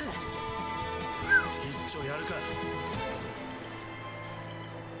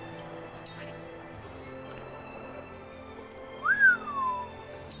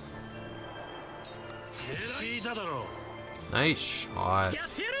 Nice shot.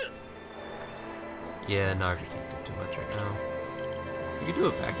 Yeah, Narvi can't do too much right now. You can do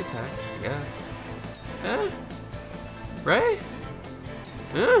a back attack, I guess. Eh? Right?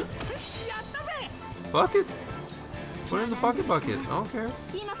 Eh? Fuck it. Put it in the fucking bucket. I don't care.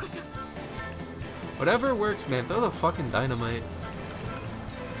 Whatever works, man. Throw the fucking dynamite.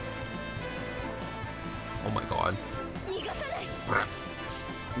 Oh my god. Oh,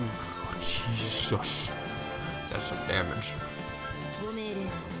 Jesus. That's some damage.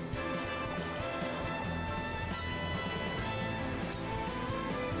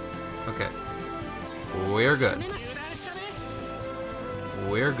 Okay. We're good.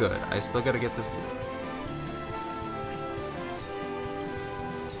 We're good. I still gotta get this loot.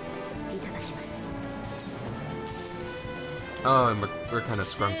 Oh, and we're kind of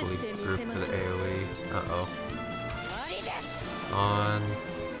scrunkily grouped for the AoE. Uh-oh. On.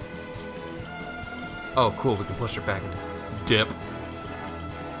 Oh, cool. We can push her back and dip.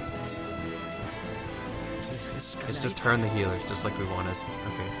 It's just her and the healers, just like we wanted.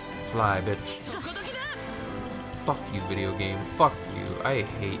 Okay. Fly, bitch. Fuck you, video game. Fuck you. I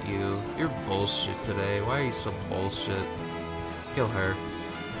hate you. You're bullshit today. Why are you so bullshit? Kill her.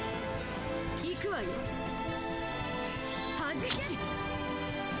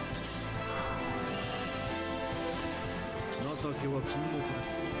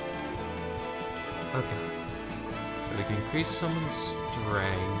 Okay. So we can increase someone's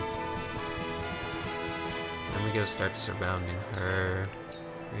strength. And we gotta start surrounding her.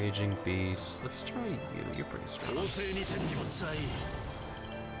 Raging Beast. Let's try you. You're pretty strong.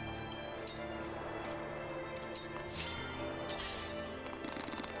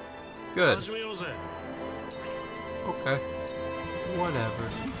 Good. Okay. Whatever.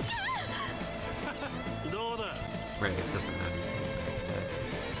 Right, it doesn't matter.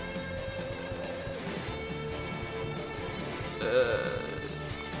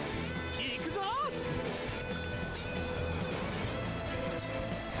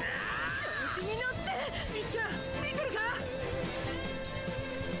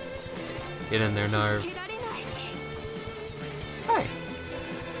 Get in there, Narv. Hi.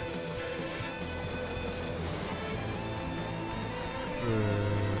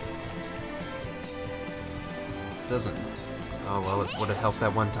 Doesn't. Oh well, it would have helped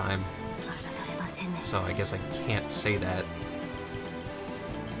that one time. So I guess I can't say that.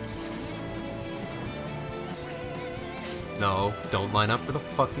 No, don't line up for the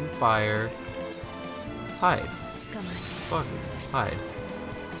fucking fire. Hide. Fucking hide.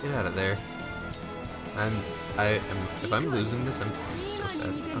 Get out of there. If I'm losing this, I'm so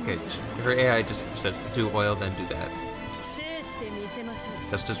sad. Okay, her AI just says do oil, then do that.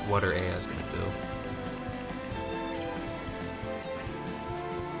 That's just what her AI is gonna do.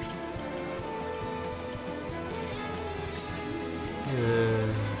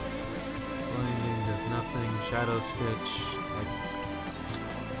 Blinding does nothing. Shadow Stitch.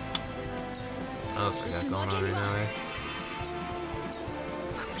 What else I got going on right now, eh?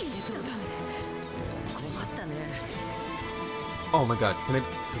 Oh my god, can I...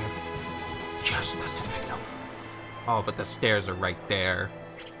 Yes, that's a big number. Oh, but the stairs are right there.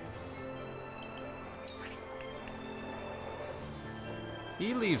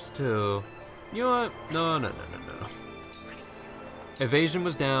 He leaves too. You know what? No. Evasion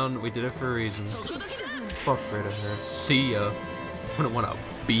was down. We did it for a reason. Fuck rid of her. See ya. Wouldn't want to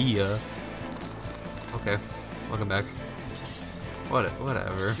be ya. Okay. Welcome back.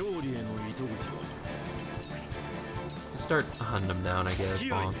 Whatever. Start hunting him down, I guess.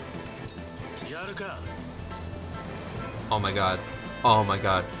 Bonk. Oh my god. Oh my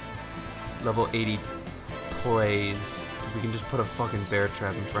god. Level 80 plays. We can just put a fucking bear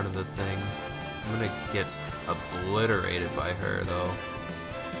trap in front of the thing. I'm gonna get obliterated by her, though.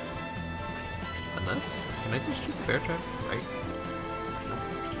 Unless... Can I just shoot the bear trap? Right?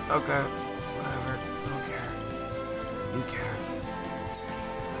 Okay. Whatever. I don't care. You care.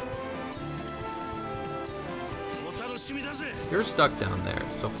 You're stuck down there,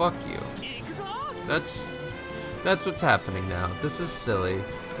 so fuck you. That's what's happening now. This is silly,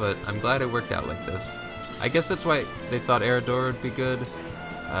 but I'm glad it worked out like this. I guess that's why they thought Eridor would be good.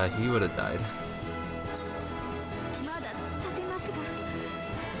 He would have died.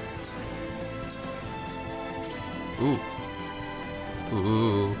 Ooh.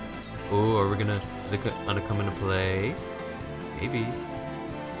 Ooh. Ooh, are we gonna... Is it gonna come into play? Maybe.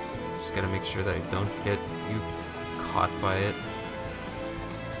 Just gotta make sure that I don't get you caught by it.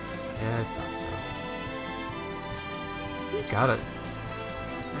 Yeah, I thought so. Got it.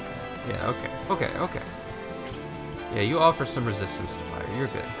 Yeah, okay. Yeah, you offer some resistance to fire. You're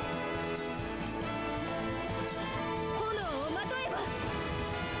good.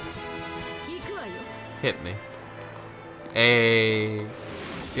 Hit me. Hey.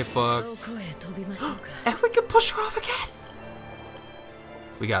 Get fucked. And we can push her off again.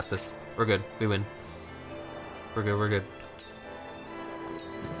 We got this. We're good. We win. We're good.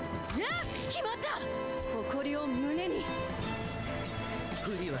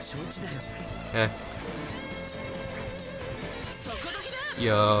 Eh.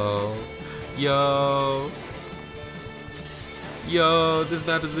 Yo, this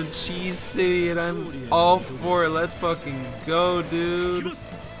map has been cheesy and I'm all for it. Let's fucking go, dude.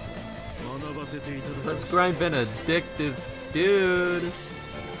 Let's grind Benedict this dude.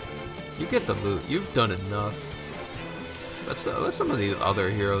 You get the loot. You've done enough. Let's some of these other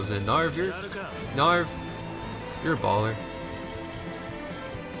heroes in. Narv, you're a baller.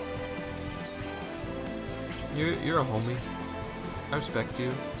 You're a homie. I respect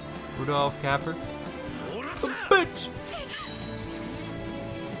you. Rudolph Capper. The bitch!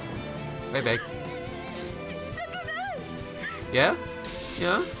 Bye. Yeah?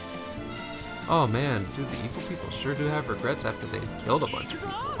 Yeah? Oh man, dude, the evil people sure do have regrets after they killed a bunch of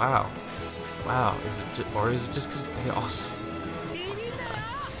people. Wow. Is it just because they also...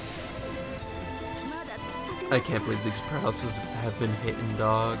 I can't believe these paralyses have been hitting,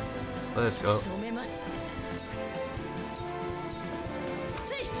 dog. Let's go.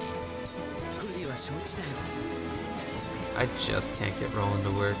 I just can't get rolling to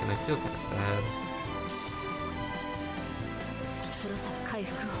work, and I feel kind of bad.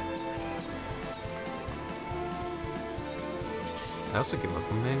 I also give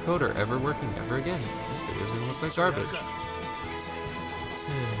up on my encoder ever working ever again. This video's gonna look like garbage.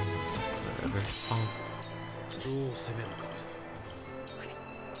 whatever. Oh.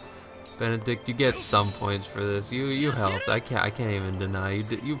 Benedict, you get some points for this. You helped. I can't even deny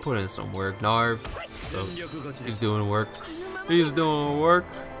you put in some work. Narv, so he's doing work. He's doing work.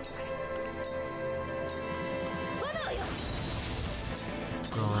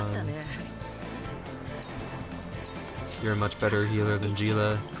 You're a much better healer than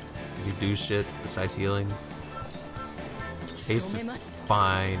Gila, because you do shit besides healing. Haste is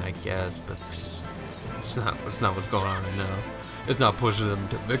fine, I guess, but it's not what's going on right now. It's not pushing them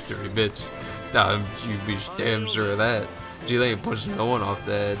to victory, bitch. Nah, you'd be damn sure of that. Gila ain't pushing no one off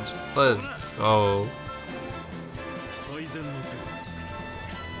the edge. Let's go.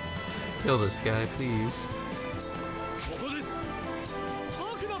 Kill this guy, please.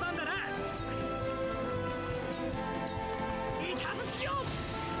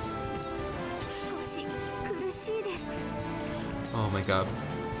 Oh my god.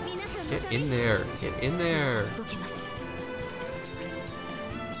 Get in there. Get in there.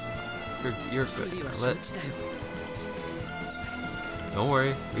 You're good. Don't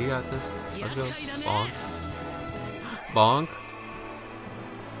worry. We got this. Let's go. Bonk. Bonk.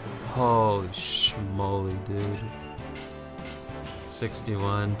 Holy schmoly, dude.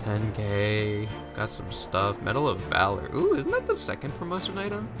 61, 10k. Got some stuff. Medal of Valor. Ooh, isn't that the second promotion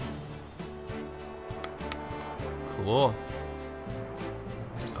item? Cool.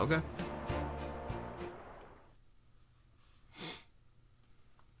 Okay.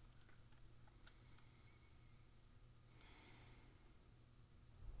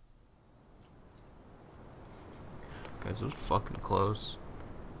 Guys, it was fucking close.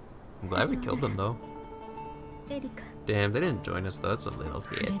 I'm glad we killed them though. Damn, they didn't join us though. That's a little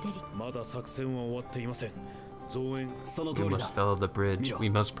kid. We must fellow the bridge. We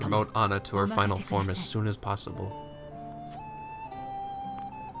must promote Anna to her final form as soon as possible.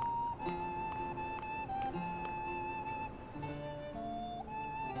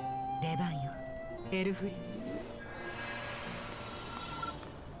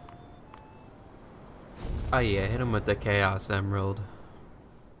 Oh yeah, hit him with the Chaos Emerald.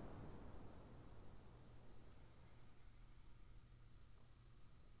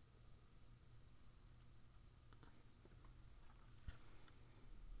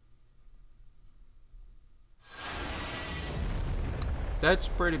 That's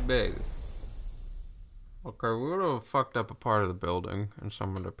pretty big. Okay, we would have fucked up a part of the building and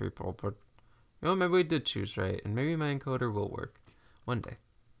some of the people, but you know, maybe we did choose right, and maybe my encoder will work. One day.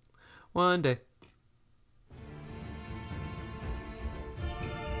 One day.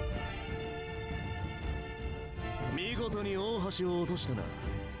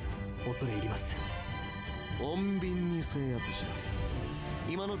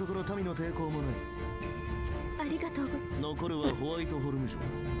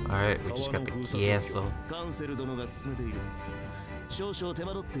 Alright, we just got the castle.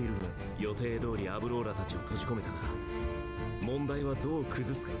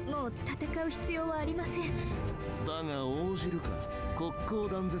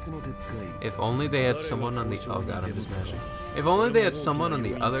 If only they had someone on the oh god, I'm just mashing. If only they had someone on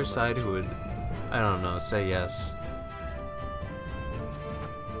the other side who would, I don't know, say yes.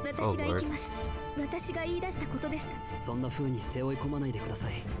 Oh lord.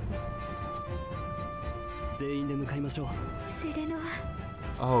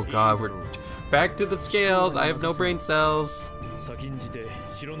 Oh god, we're back to the scales. I have no brain cells. We should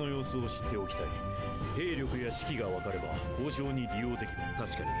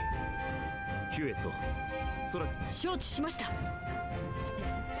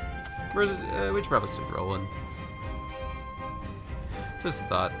probably keep rolling. Just a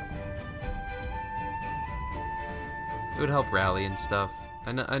thought. It would help rally and stuff.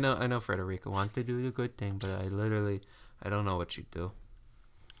 I know Frederica wants to do the good thing, but I don't know what she'd do.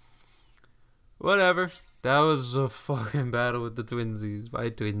 Whatever. That was a fucking battle with the twinsies.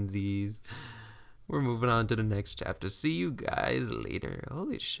 Bye, twinsies. We're moving on to the next chapter. See you guys later.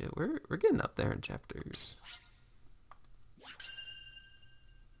 Holy shit, we're getting up there in chapters.